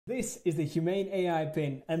This is the Humane AI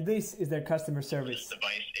Pin, and this is their customer service.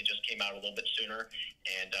 Device, it just came out a little bit sooner,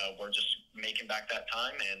 and we're just making back that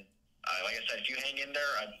time. And like I said, if you hang in there,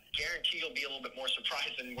 I guarantee you'll be a little bit more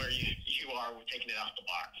surprised than where you are taking it out the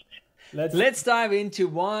box. Let's dive into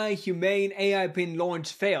why Humane AI Pin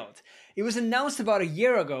launch failed. It was announced about a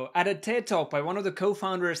year ago at a TED Talk by one of the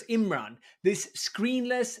co-founders, Imran. This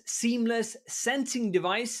screenless, seamless sensing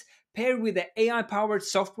device paired with the AI-powered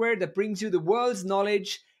software that brings you the world's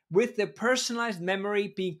knowledge with the personalized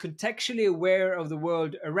memory, being contextually aware of the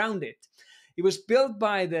world around it. It was built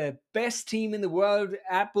by the best team in the world,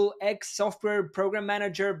 Apple ex-software program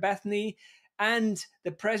manager Bethany, and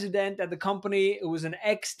the president at the company, who was an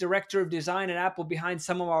ex-director of design at Apple behind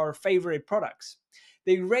some of our favorite products.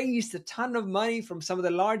 They raised a ton of money from some of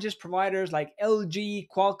the largest providers like LG,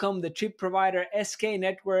 Qualcomm, the chip provider, SK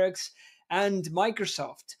Networks, and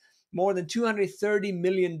Microsoft. More than $230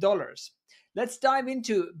 million. Let's dive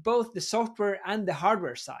into both the software and the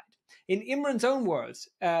hardware side. In Imran's own words,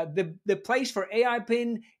 the place for AI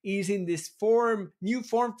Pin is in this new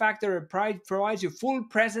form factor. It provides you full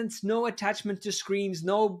presence, no attachment to screens,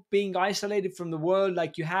 no being isolated from the world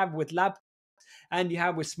like you have with laptops and you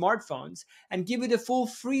have with smartphones, and give you the full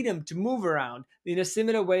freedom to move around in a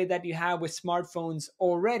similar way that you have with smartphones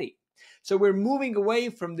already. So we're moving away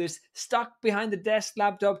from this stuck behind the desk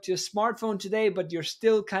laptop to a smartphone today, but you're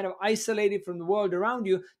still kind of isolated from the world around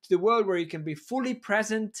you, to the world where you can be fully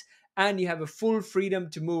present and you have a full freedom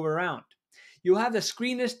to move around. You'll have the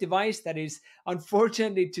screenless device that is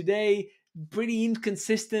unfortunately today pretty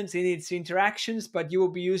inconsistent in its interactions, but you will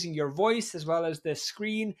be using your voice as well as the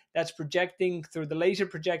screen that's projecting through the laser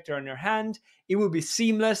projector on your hand. It will be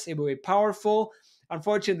seamless, it will be powerful.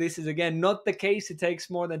 Unfortunately, this is again not the case. It takes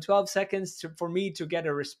more than 12 seconds for me to get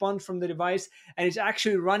a response from the device, and it's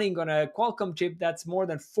actually running on a Qualcomm chip that's more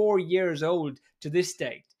than 4 years old to this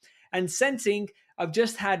date. And sensing, I've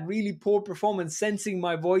just had really poor performance sensing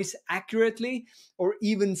my voice accurately or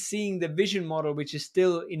even seeing the vision model, which is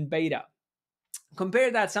still in beta.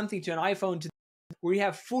 Compare that something to an iPhone where you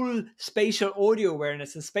have full spatial audio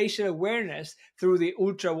awareness and spatial awareness through the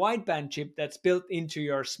ultra wideband chip that's built into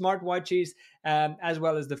your smartwatches as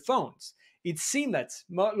well as the phones. It's seamless.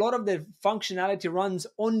 A lot of the functionality runs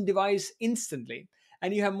on device instantly,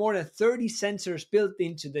 and you have more than 30 sensors built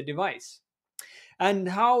into the device. And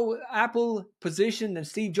how Apple positioned and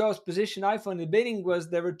Steve Jobs positioned iPhone in the beginning was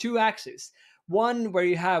there were two axes. One where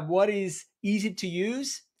you have what is easy to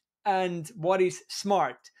use and what is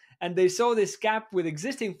smart. And they saw this gap with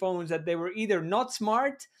existing phones that they were either not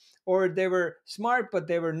smart or they were smart, but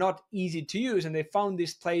they were not easy to use. And they found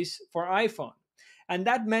this place for iPhone. And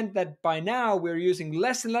that meant that by now we're using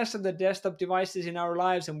less and less of the desktop devices in our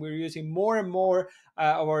lives, and we're using more and more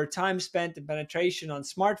of our time spent and penetration on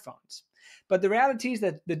smartphones. But the reality is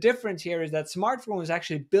that the difference here is that smartphone is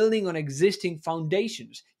actually building on existing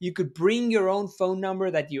foundations. You could bring your own phone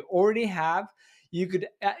number that you already have. You could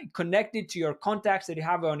connect it to your contacts that you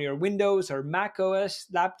have on your Windows or Mac OS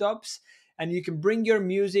laptops, and you can bring your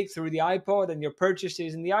music through the iPod and your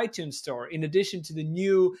purchases in the iTunes store, in addition to the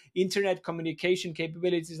new internet communication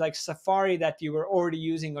capabilities like Safari that you were already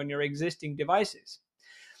using on your existing devices.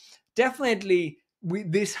 Definitely,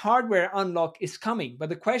 this hardware unlock is coming, but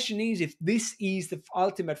the question is if this is the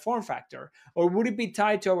ultimate form factor, or would it be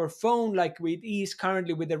tied to our phone like it is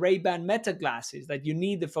currently with the Ray-Ban Meta glasses, that you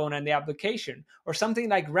need the phone and the application, or something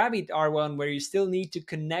like Rabbit R1 where you still need to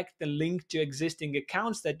connect the link to existing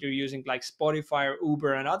accounts that you're using like Spotify or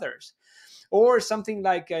Uber and others, or something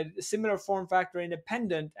like a similar form factor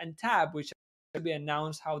independent and Tab, which will be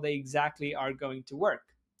announced how they exactly are going to work.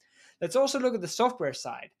 Let's also look at the software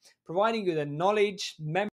side, providing you the knowledge,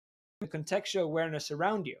 memory, and contextual awareness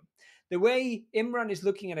around you. The way Imran is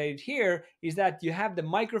looking at it here is that you have the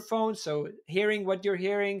microphone, so hearing what you're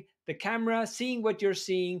hearing, the camera, seeing what you're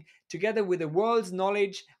seeing, together with the world's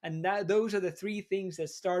knowledge, and those are the three things that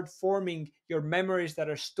start forming your memories that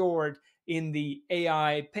are stored in the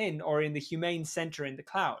AI pin or in the Humane Center in the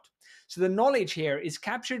cloud. So the knowledge here is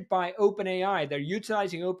captured by OpenAI. They're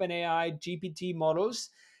utilizing OpenAI GPT models,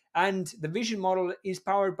 and the vision model is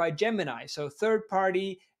powered by Gemini, so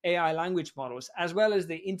third-party AI language models, as well as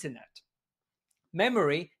the internet.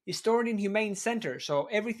 Memory is stored in Humane Center, so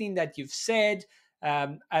everything that you've said,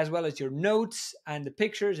 as well as your notes and the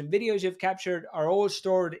pictures and videos you've captured, are all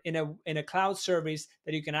stored in a cloud service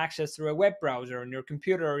that you can access through a web browser on your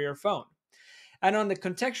computer or your phone. And on the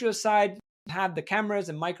contextual side, you have the cameras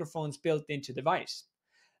and microphones built into the device.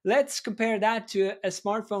 Let's compare that to a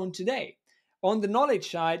smartphone today. On the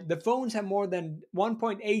knowledge side, the phones have more than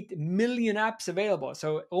 1.8 million apps available.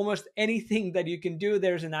 So almost anything that you can do,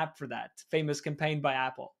 there's an app for that. Famous campaign by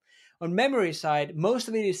Apple. On memory side, most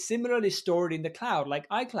of it is similarly stored in the cloud, like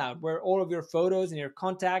iCloud, where all of your photos and your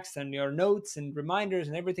contacts and your notes and reminders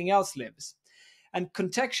and everything else lives. And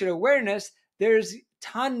contextual awareness, there's a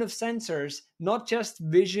ton of sensors, not just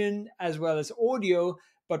vision as well as audio,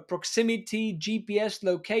 but proximity, GPS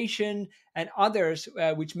location, and others,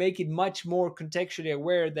 which make it much more contextually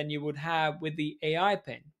aware than you would have with the AI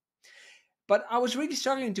pin. But I was really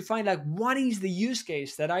struggling to find like what is the use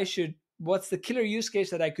case that I should, what's the killer use case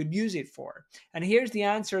that I could use it for? And here's the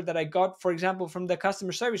answer that I got, for example, from the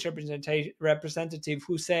customer service representative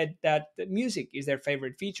who said that the music is their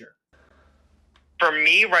favorite feature. For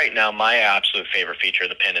me right now, my absolute favorite feature of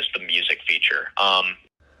the pin is the music feature.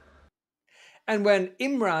 And when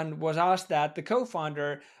Imran was asked that, the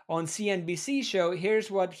co-founder on CNBC show,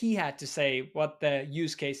 here's what he had to say, what the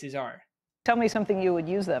use cases are. Tell me something you would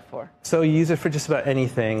use that for. So you use it for just about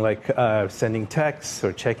anything, like sending texts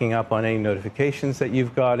or checking up on any notifications that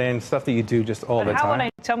you've got in, stuff that you do just all the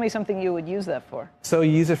time. Tell me something you would use that for. So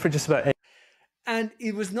you use it for just about anything. And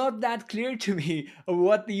it was not that clear to me of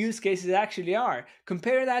what the use cases actually are.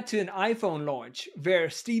 Compare that to an iPhone launch, where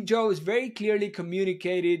Steve Jobs very clearly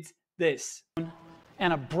communicated this.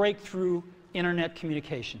 And a breakthrough internet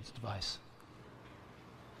communications device.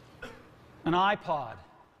 An iPod,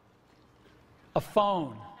 a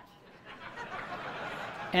phone,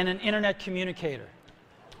 and an internet communicator.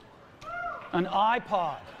 An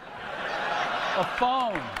iPod, a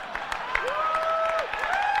phone.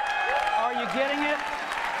 Are you getting it?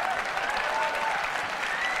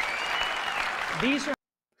 These are.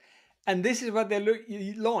 And this is what they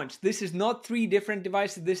launched. This is not 3 different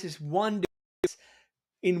devices. This is one device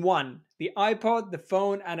in one. The iPod, the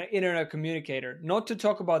phone, and an internet communicator. Not to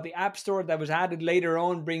talk about the App Store that was added later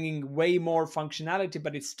on, bringing way more functionality,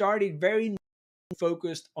 but it started very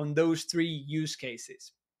focused on those 3 use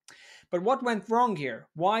cases. But what went wrong here?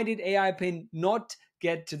 Why did AI Pin not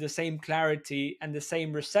get to the same clarity and the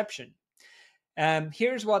same reception?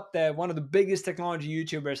 Here's what one of the biggest technology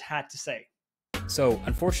YouTubers had to say. So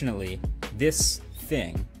unfortunately, this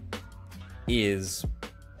thing is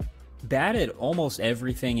bad at almost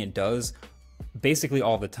everything it does, basically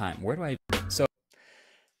all the time. So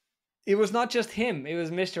it was not just him. It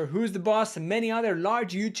was Mr. Who's the Boss and many other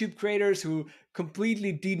large YouTube creators who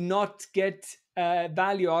completely did not get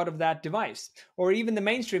value out of that device. Or even the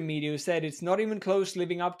mainstream media who said it's not even close to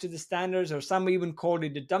living up to the standards, or some even called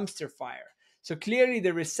it a dumpster fire. So clearly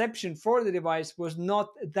the reception for the device was not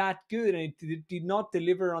that good, and it did not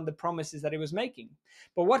deliver on the promises that it was making.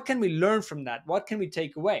 But what can we learn from that? What can we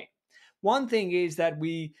take away? One thing is that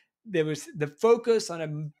there was the focus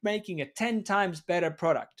on making a 10 times better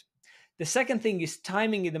product. The second thing is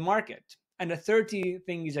timing in the market. And the third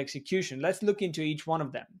thing is execution. Let's look into each one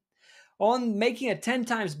of them. On making a 10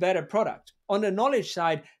 times better product, on the knowledge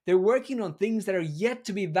side, they're working on things that are yet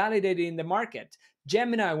to be validated in the market.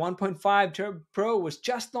 Gemini 1.5 Pro was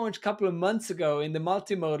just launched a couple of months ago in the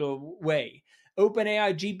multimodal way.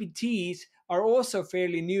 OpenAI GPTs are also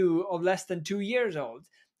fairly new, of less than 2 years old,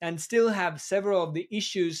 and still have several of the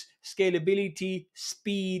issues: scalability,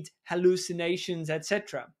 speed, hallucinations,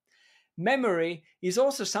 etc. Memory is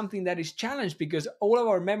also something that is challenged because all of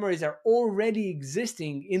our memories are already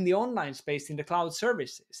existing in the online space, in the cloud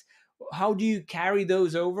services. How do you carry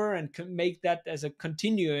those over and make that as a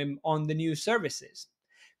continuum on the new services?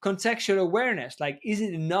 Contextual awareness, like, is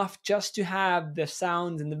it enough just to have the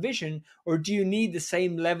sounds and the vision, or do you need the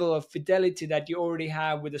same level of fidelity that you already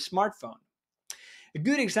have with a smartphone? A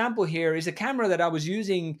good example here is a camera that I was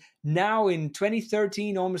using now in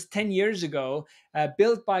 2013, almost 10 years ago,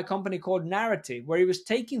 built by a company called Narrative, where it was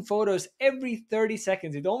taking photos every 30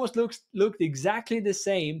 seconds. It almost looked exactly the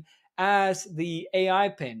same as the AI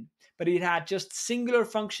pin, but it had just singular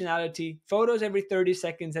functionality, photos every 30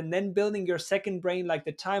 seconds, and then building your second brain, like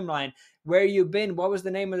the timeline, where you've been, what was the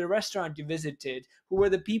name of the restaurant you visited, who were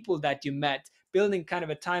the people that you met, building kind of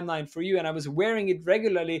a timeline for you. And I was wearing it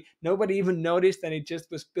regularly. Nobody even noticed, and it just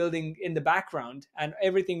was building in the background, and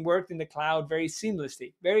everything worked in the cloud very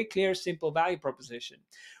seamlessly. Very clear, simple value proposition.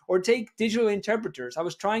 Or take digital interpreters. I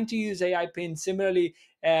was trying to use AI Pin similarly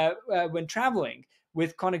when traveling,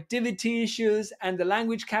 with connectivity issues and the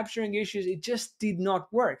language capturing issues. It just did not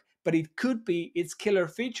work, but it could be its killer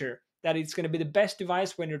feature, that it's going to be the best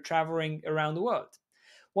device when you're traveling around the world.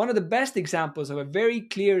 One of the best examples of a very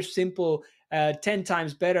clear, simple, 10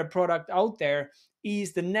 times better product out there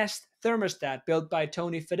is the Nest thermostat built by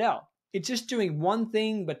Tony Fadell. It's just doing one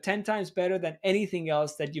thing, but 10 times better than anything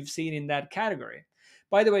else that you've seen in that category.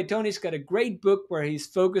 By the way, Tony's got a great book where he's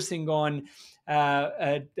focusing on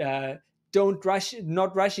don't rush,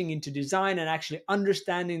 not rushing into design, and actually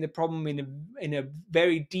understanding the problem in a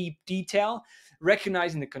very deep detail,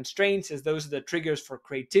 recognizing the constraints as those are the triggers for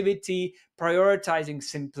creativity, prioritizing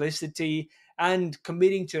simplicity, and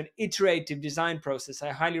committing to an iterative design process.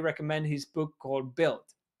 I highly recommend his book called Build.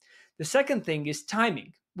 The second thing is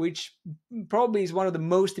timing, which probably is one of the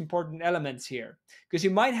most important elements here, because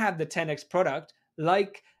you might have the 10x product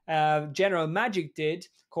like General Magic did,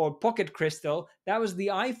 called Pocket Crystal. That was the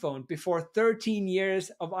iPhone before 13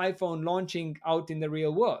 years of iPhone launching out in the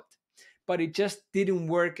real world. But it just didn't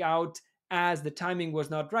work out as the timing was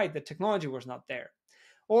not right, the technology was not there.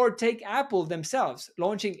 Or take Apple themselves,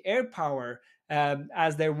 launching AirPower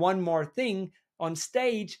as their one more thing on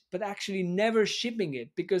stage, but actually never shipping it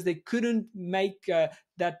because they couldn't make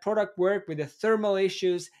that product work with the thermal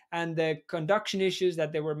issues and the conduction issues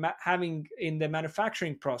that they were having in the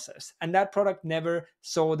manufacturing process. And that product never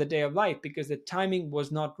saw the day of light because the timing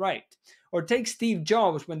was not right. Or take Steve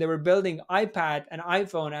Jobs when they were building iPad and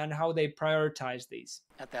iPhone and how they prioritized these.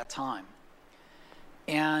 At that time.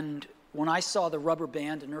 And when I saw the rubber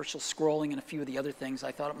band, inertial scrolling, and a few of the other things,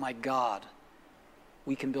 I thought, my God,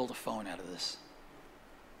 we can build a phone out of this.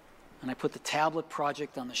 And I put the tablet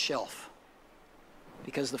project on the shelf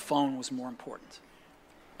because the phone was more important.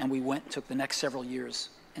 And we went and took the next several years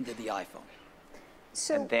and did the iPhone.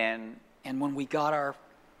 So And when we got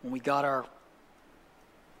our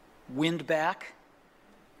wind back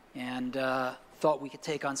and thought we could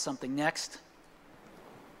take on something next,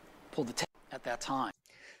 pulled the at that time.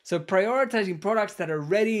 So prioritizing products that are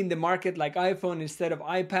ready in the market like iPhone instead of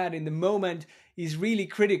iPad in the moment is really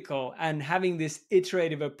critical, and having this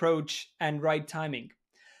iterative approach and right timing.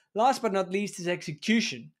 Last but not least is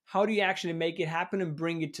execution. How do you actually make it happen and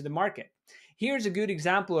bring it to the market? Here's a good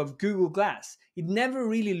example of Google Glass. It never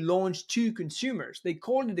really launched to consumers. They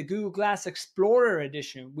called it the Google Glass Explorer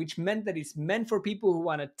Edition, which meant that it's meant for people who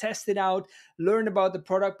want to test it out, learn about the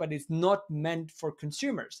product, but it's not meant for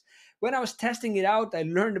consumers. When I was testing it out, I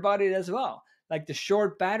learned about it as well, like the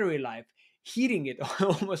short battery life, heating it,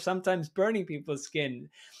 almost sometimes burning people's skin,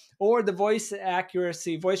 or the voice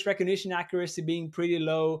recognition accuracy being pretty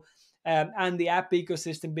low, and the app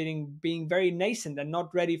ecosystem being very nascent and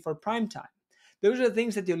not ready for prime time. Those are the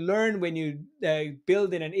things that you learn when you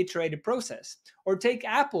build in an iterative process. Or take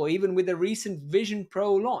Apple, even with the recent Vision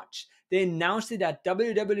Pro launch. They announced it at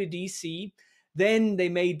WWDC. Then they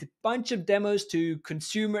made a bunch of demos to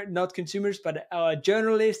not consumers, but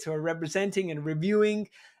journalists who are representing and reviewing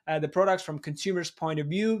the products from consumers' point of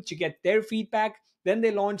view to get their feedback. Then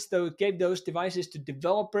they gave those devices to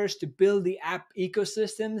developers to build the app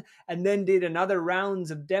ecosystem, and then did another rounds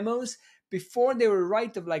of demos before they were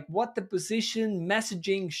right of like what the position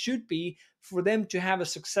messaging should be for them to have a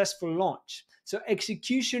successful launch. So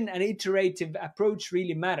execution and iterative approach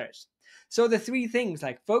really matters. So the three things,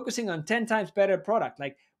 like focusing on 10 times better product,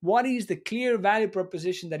 like what is the clear value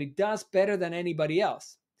proposition that it does better than anybody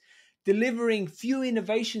else? Delivering few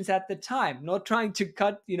innovations at the time, not trying to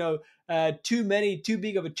cut too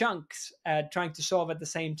big of a chunks, trying to solve at the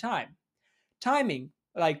same time. Timing,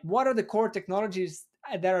 like what are the core technologies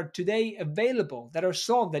that are today available, that are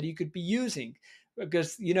solved, that you could be using?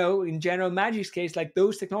 Because, in General Magic's case, like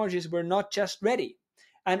those technologies were not just ready.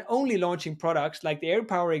 And only launching products like the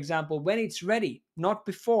AirPower example when it's ready, not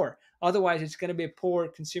before. Otherwise, it's going to be a poor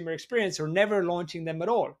consumer experience, or never launching them at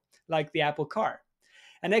all, like the Apple Car.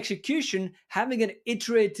 And execution, having an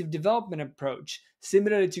iterative development approach,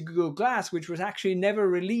 similar to Google Glass, which was actually never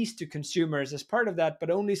released to consumers as part of that,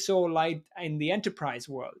 but only saw light in the enterprise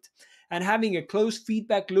world. And having a closed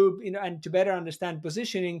feedback loop, and to better understand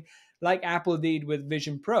positioning, like Apple did with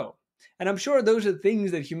Vision Pro. And I'm sure those are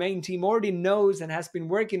things that Humane team already knows and has been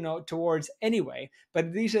working towards anyway,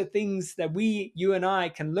 but these are things that you and I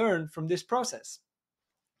can learn from this process.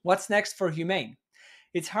 What's next for Humane?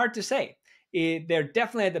 It's hard to say. They're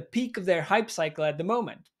definitely at the peak of their hype cycle at the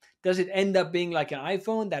moment. Does it end up being like an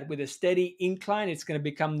iPhone that with a steady incline, it's going to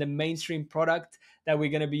become the mainstream product that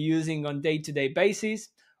we're going to be using on day-to-day basis,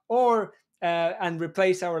 or and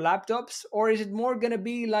replace our laptops? Or is it more going to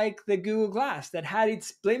be like the Google Glass that had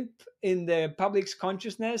its blimp in the public's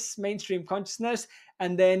consciousness, mainstream consciousness,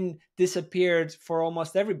 and then disappeared for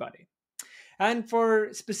almost everybody? And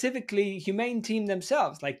for specifically Humane team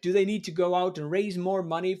themselves, like, do they need to go out and raise more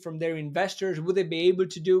money from their investors? Would they be able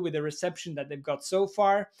to do with the reception that they've got so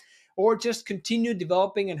far? Or just continue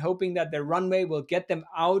developing and hoping that their runway will get them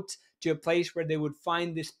out to a place where they would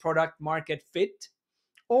find this product market fit?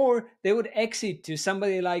 Or they would exit to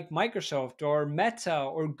somebody like Microsoft or Meta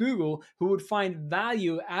or Google, who would find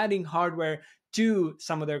value adding hardware to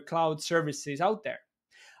some of their cloud services out there.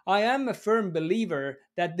 I am a firm believer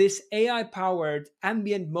that this AI powered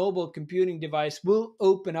ambient mobile computing device will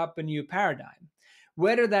open up a new paradigm.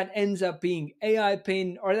 Whether that ends up being AI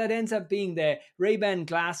Pin or that ends up being the Ray-Ban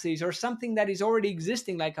glasses or something that is already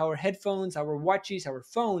existing like our headphones, our watches, our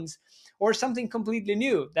phones, or something completely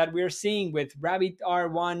new that we're seeing with Rabbit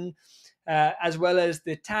R1, as well as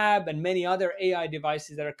the Tab and many other AI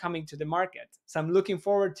devices that are coming to the market. So I'm looking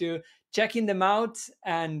forward to checking them out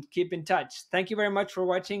and keep in touch. Thank you very much for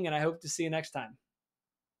watching, and I hope to see you next time.